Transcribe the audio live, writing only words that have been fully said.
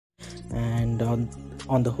And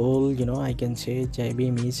on the whole, I can say Jai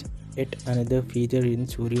Bhim is yet another feather in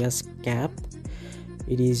Surya's cap.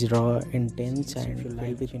 It is raw, intense, and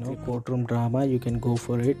filled with courtroom drama. You can go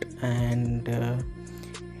for it. And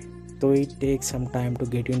though it takes some time to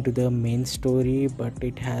get into the main story, but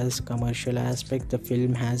it has commercial aspect. The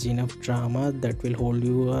film has enough drama that will hold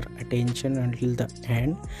your attention until the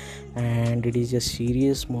end, and it is a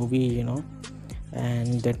serious movie,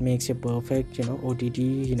 and that makes a perfect OTT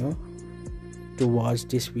to watch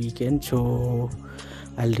this weekend. So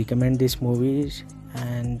I'll recommend this movie,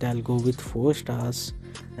 and I'll go with 4 stars.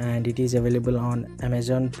 And it is available on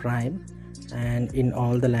Amazon Prime and in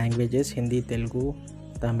all the languages: Hindi, Telugu,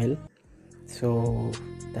 Tamil. So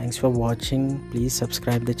thanks for watching. Please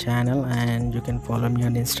subscribe the channel, and you can follow me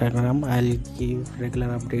on Instagram. I'll give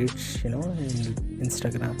regular updates in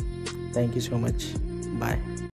Instagram. Thank you so much. Bye.